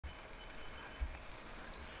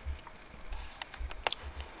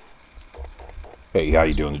Hey, how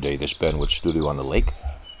you doing today? This is Ben with Studio on the Lake.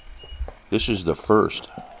 This is the first.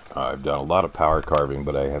 I've done a lot of power carving,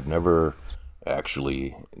 but I have never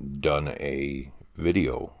actually done a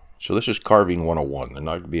video. So this is Carving 101. There's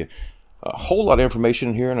not going to be a whole lot of information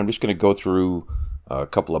in here, and I'm just going to go through a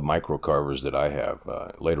couple of micro carvers that I have.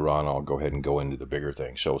 Later on, I'll go ahead and go into the bigger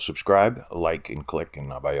things. So subscribe, like, and click,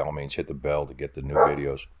 and by all means hit the bell to get the new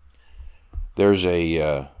videos. There's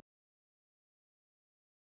a...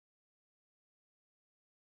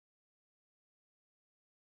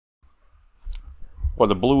 Well,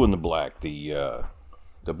 the blue and the black. The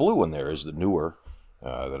blue one there is the newer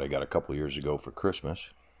that I got a couple years ago for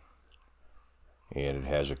Christmas. And it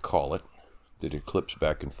has a collet that it clips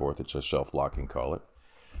back and forth. It's a self-locking collet.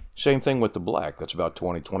 Same thing with the black. That's about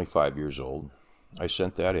 25 years old. I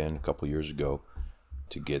sent that in a couple years ago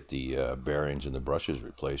to get the bearings and the brushes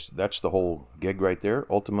replaced. That's the whole gig right there.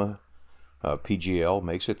 Ultima PGL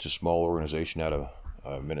makes it. It's a small organization out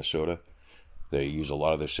of Minnesota. They use a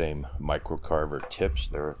lot of the same microcarver tips.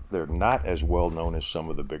 They're not as well known as some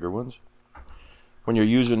of the bigger ones. When you're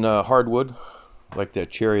using hardwood, like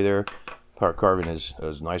that cherry there, power carving is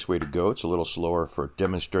a nice way to go. It's a little slower. For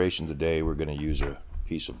demonstration today, we're going to use a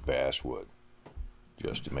piece of basswood,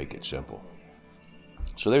 just to make it simple.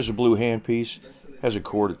 So there's a blue handpiece. Has a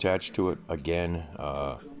cord attached to it. Again,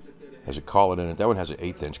 has a collet in it. That one has an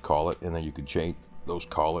 1/8 inch collet, and then you can change those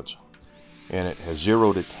collets. And it has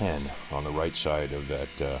 0 to 10 on the right side of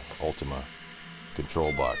that Ultima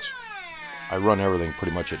control box. I run everything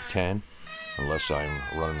pretty much at 10, unless I'm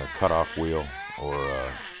running a cutoff wheel or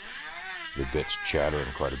the bit's chattering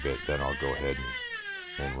quite a bit. Then I'll go ahead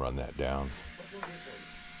and run that down.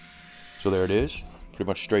 So there it is, pretty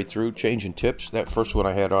much straight through. Changing tips. That first one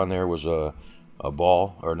I had on there was a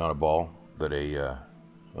ball, or not a ball, but a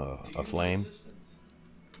flame.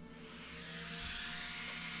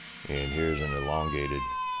 And here's an elongated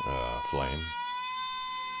flame.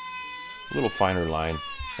 A little finer line.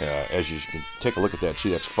 As you can take a look at that,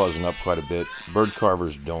 see that's fuzzing up quite a bit. Bird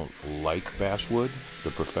carvers don't like basswood,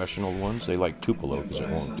 the professional ones. They like Tupelo because it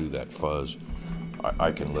won't do that fuzz.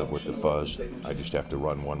 I can live with the fuzz. I just have to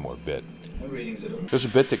run one more bit. There's a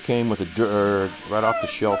bit that came with right off the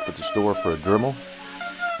shelf at the store for a Dremel.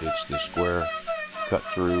 It's the square cut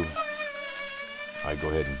through. I go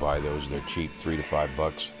ahead and buy those. They're cheap, $3 to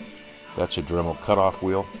 $5. That's a Dremel cutoff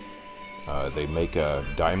wheel. They make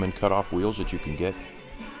diamond cutoff wheels that you can get.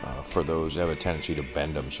 For those, they have a tendency to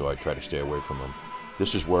bend them, so I try to stay away from them.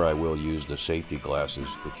 This is where I will use the safety glasses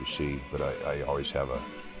that you see, but I always have a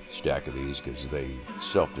stack of these because they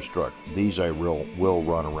self-destruct. These I will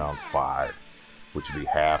run around 5, which would be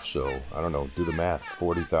half, so I don't know, do the math,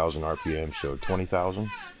 40,000 RPM, so 20,000.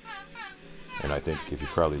 And I think if you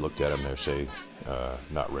probably looked at them, they're, say,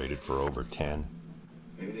 not rated for over 10.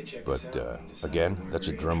 But again, that's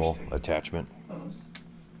a Dremel attachment.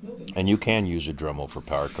 And you can use a Dremel for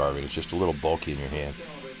power carving. It's just a little bulky in your hand.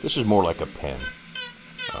 This is more like a pen.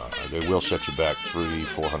 They will set you back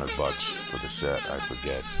 $300-400 for the set, I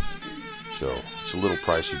forget. So it's a little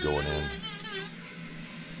pricey going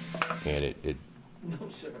in. And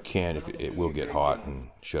it will get hot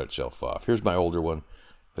and shut itself off. Here's my older one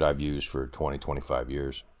that I've used for 20-25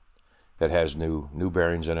 years. That has new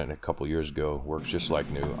bearings in it, and a couple years ago works just like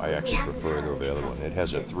new. I actually prefer it over the other one. It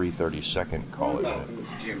has a 3/32 collet in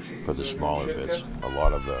it for the smaller bits. A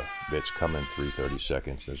lot of the bits come in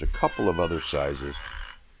 3/32. There's a couple of other sizes,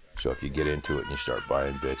 so if you get into it and you start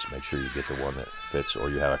buying bits, make sure you get the one that fits,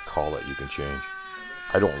 or you have a collet you can change.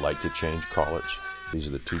 I don't like to change collets. These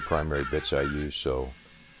are the 2 primary bits I use, so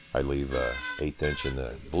I leave a 1/8 inch in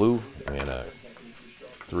the blue and a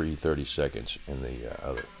 3/32 in the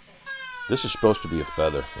other. This is supposed to be a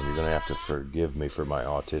feather, and you're going to have to forgive me for my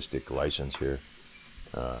autistic license here.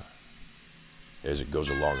 As it goes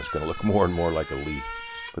along, it's going to look more and more like a leaf.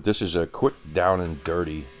 But this is a quick down and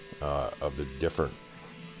dirty of the different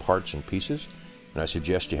parts and pieces. And I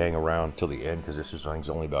suggest you hang around till the end, because this thing's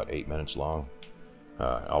only about 8 minutes long.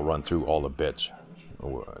 I'll run through all the bits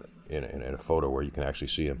in a photo where you can actually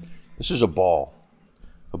see them. This is a ball.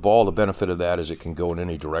 A ball, the benefit of that is it can go in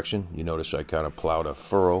any direction. You notice I kind of plowed a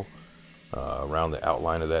furrow around the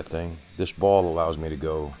outline of that thing. This ball allows me to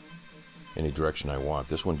go any direction I want.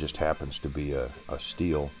 This one just happens to be a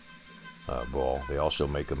steel ball. They also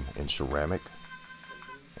make them in ceramic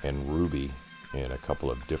and ruby and a couple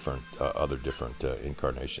of different other different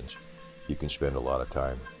incarnations. You can spend a lot of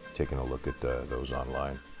time taking a look at those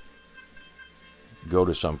online. Go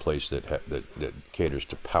to some place that caters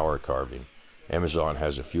to power carving. Amazon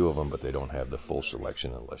has a few of them, but they don't have the full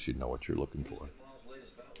selection unless you know what you're looking for.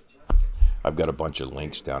 I've got a bunch of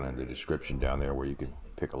links down in the description down there where you can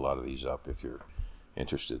pick a lot of these up if you're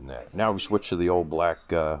interested in that. Now we switch to the old black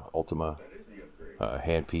Ultima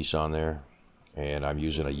handpiece on there, and I'm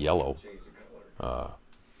using a yellow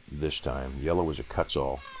this time. Yellow is a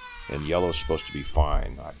Kutzall, and yellow is supposed to be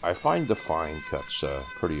fine. I find the fine cuts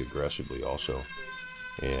pretty aggressively also,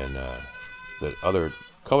 and the other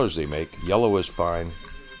colors they make, yellow is fine,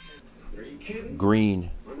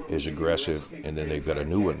 green is aggressive, and then they've got a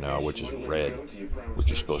new one now which is red,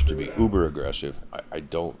 which is supposed to be uber aggressive. I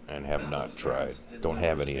don't and have not tried, don't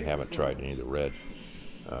have any and haven't tried any of the red.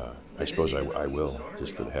 I suppose I will,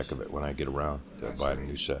 just for the heck of it, when I get around to buying a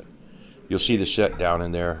new set. You'll see the set down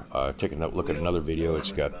in there. Take a look at another video.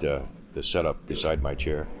 It's got the setup beside my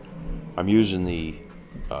chair. I'm using the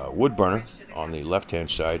wood burner on the left-hand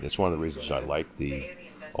side. It's one of the reasons I like the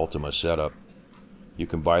Ultima setup. You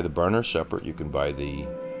can buy the burner separate. You can buy the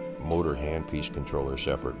motor handpiece controller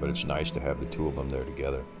separate, but it's nice to have the two of them there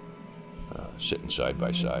together, sitting side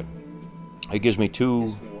by side. It gives me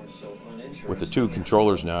two. With the two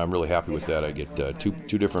controllers now, I'm really happy with that. I get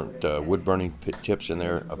two different wood burning tips in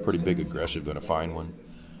there, a pretty big aggressive and a fine one.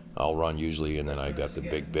 I'll run usually, and then I got the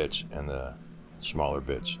big bits and the smaller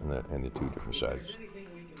bits and the two different sizes.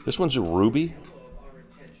 This one's a ruby.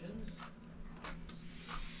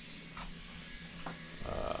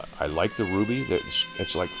 I like the ruby.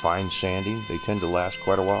 It's like fine sanding. They tend to last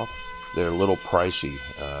quite a while. They're a little pricey,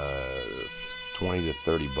 20 to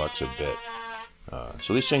 30 bucks a bit.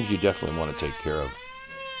 So these things you definitely want to take care of.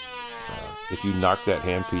 If you knock that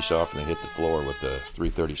handpiece off and then hit the floor with the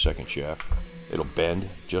 3/32 shaft, it'll bend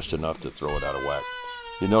just enough to throw it out of whack.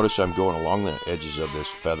 You notice I'm going along the edges of this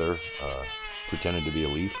feather, pretending to be a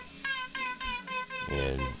leaf.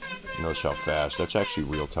 And notice how fast. That's actually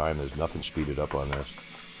real time. There's nothing speeded up on this.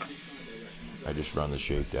 I just run the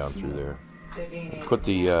shape down through there. Put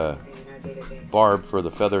the barb for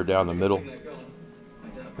the feather down the middle.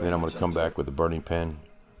 And then I'm going to come back with the burning pen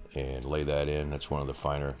and lay that in. That's one of the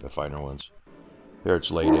finer ones. There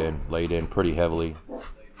it's laid in pretty heavily. I'm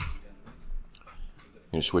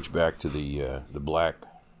going to switch back to the black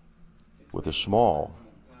with a small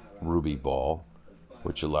ruby ball,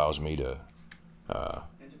 which allows me to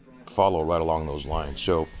follow right along those lines.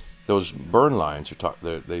 So those burn lines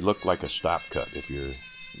they look like a stop cut if you're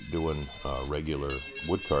doing regular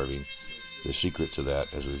wood carving. The secret to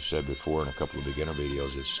that, as we've said before in a couple of beginner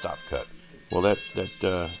videos, is stop cut. Well,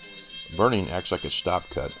 that burning acts like a stop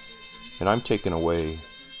cut, and I'm taking away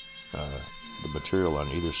the material on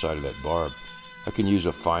either side of that barb. I can use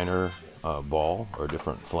a finer ball or a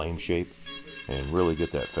different flame shape and really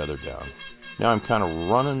get that feather down. Now I'm kind of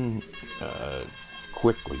running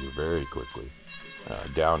quickly, very quickly,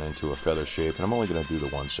 down into a feather shape, and I'm only going to do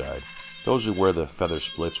the one side. Those are where the feather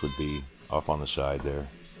splits would be, off on the side there.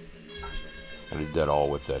 I did that all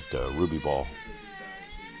with that ruby ball.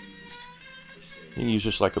 You can use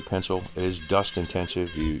this like a pencil. It is dust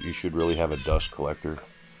intensive. You should really have a dust collector.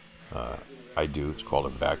 I do. It's called a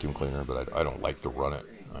vacuum cleaner, but I don't like to run it.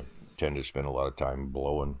 I tend to spend a lot of time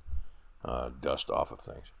blowing dust off of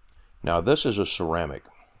things. Now this is a ceramic,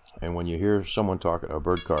 and when you hear someone talking, a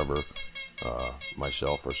bird carver,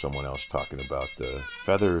 myself or someone else talking about the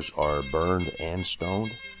feathers are burned and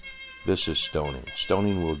stoned, this is stoning.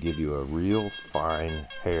 Stoning will give you a real fine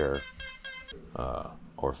hair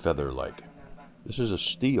or feather-like. This is a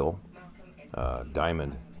steel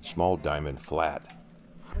diamond, small diamond flat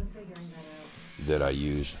that I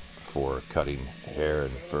use for cutting hair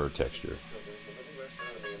and fur texture.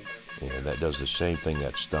 And that does the same thing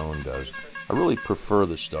that stone does. I really prefer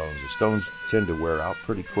the stones. The stones tend to wear out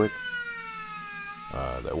pretty quick.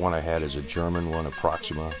 That one I had is a German one, a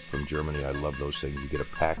Proxima from Germany. I love those things. You get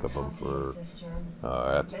a pack of them for,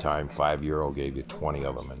 at the time, €5 gave you 20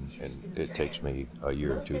 of them, and it takes me a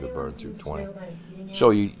year or two to burn through 20.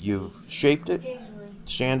 So you've shaped it,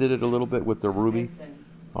 sanded it a little bit with the ruby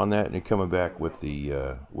on that, and you're coming back with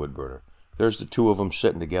the wood burner. There's the two of them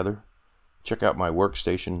sitting together. Check out my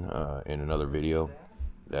workstation in another video.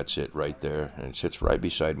 That's it right there, and it sits right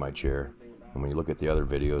beside my chair. And when you look at the other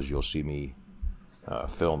videos, you'll see me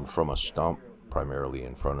filmed from a stump, primarily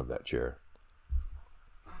in front of that chair.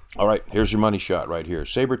 All right, here's your money shot right here.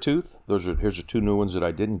 Saber tooth. Here's the two new ones that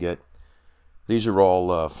I didn't get. These are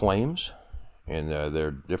all flames, and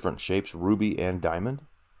they're different shapes, ruby and diamond.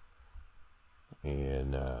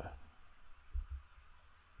 And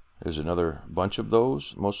there's another bunch of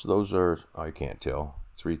those. Most of those are, I can't tell,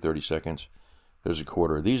 3/32. There's a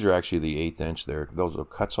quarter. These are actually the 1/8 inch there. Those are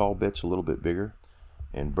Kutzall bits, a little bit bigger.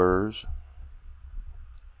 And Burrs.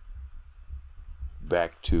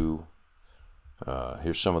 Back to,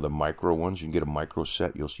 here's some of the micro ones. You can get a micro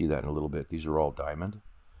set. You'll see that in a little bit. These are all diamond.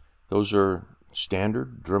 Those are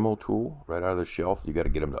standard Dremel tool right out of the shelf. You got to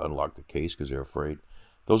get them to unlock the case because they're afraid.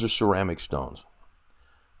 Those are ceramic stones,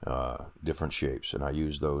 different shapes, and I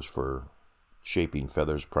use those for shaping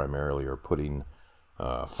feathers primarily, or putting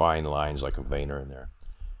fine lines like a veiner in there.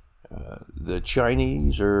 The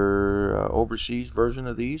Chinese or overseas version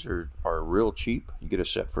of these are real cheap. You get a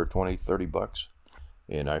set for 20-30 bucks,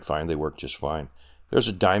 and I find they work just fine. There's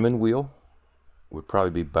a diamond wheel. Would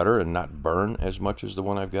probably be better and not burn as much as the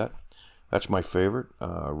one I've got. That's my favorite.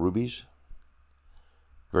 Rubies.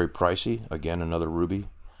 Very pricey. Again, another ruby.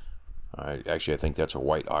 I think that's a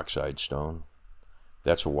white oxide stone.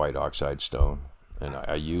 That's a white oxide stone. And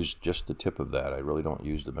I use just the tip of that. I really don't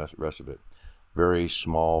use the rest of it. Very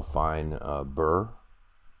small, fine burr.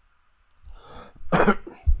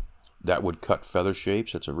 That would cut feather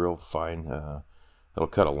shapes. It's a real fine, it'll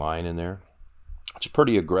cut a line in there. It's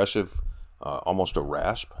pretty aggressive, almost a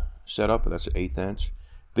rasp setup. That's an 1/8 inch.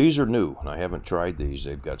 These are new, and I haven't tried these.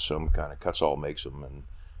 They've got some kind of, Kutzall makes them, and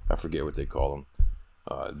I forget what they call them.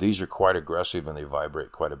 These are quite aggressive, and they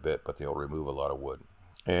vibrate quite a bit, but they'll remove a lot of wood.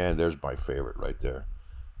 And there's my favorite right there.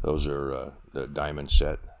 Those are the diamond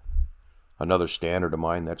set. Another standard of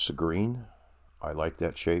mine, that's the green. I like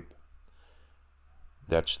that shape.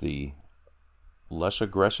 That's the less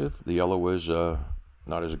aggressive. The yellow is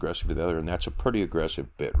not as aggressive as the other, and that's a pretty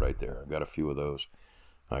aggressive bit right there. I've got a few of those.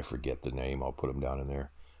 I forget the name. I'll put them down in there.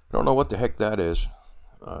 I don't know what the heck that is.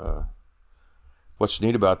 What's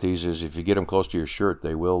neat about these is if you get them close to your shirt,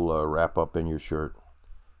 they will wrap up in your shirt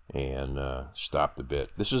and stop the bit.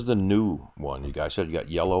 This is the new one. You guys said you got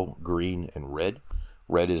yellow, green, and red.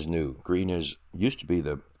 Red is new. Green used to be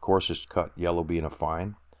the coarsest cut, yellow being a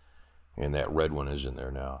fine, and that red one is in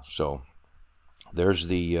there now. So there's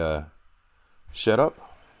the setup,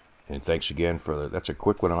 and thanks again for that's a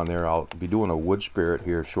quick one on there. I'll be doing a wood spirit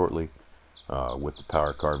here shortly with the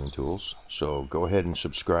power carving tools. So go ahead and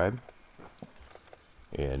subscribe,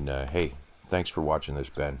 and hey, thanks for watching this,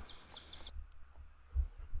 Ben.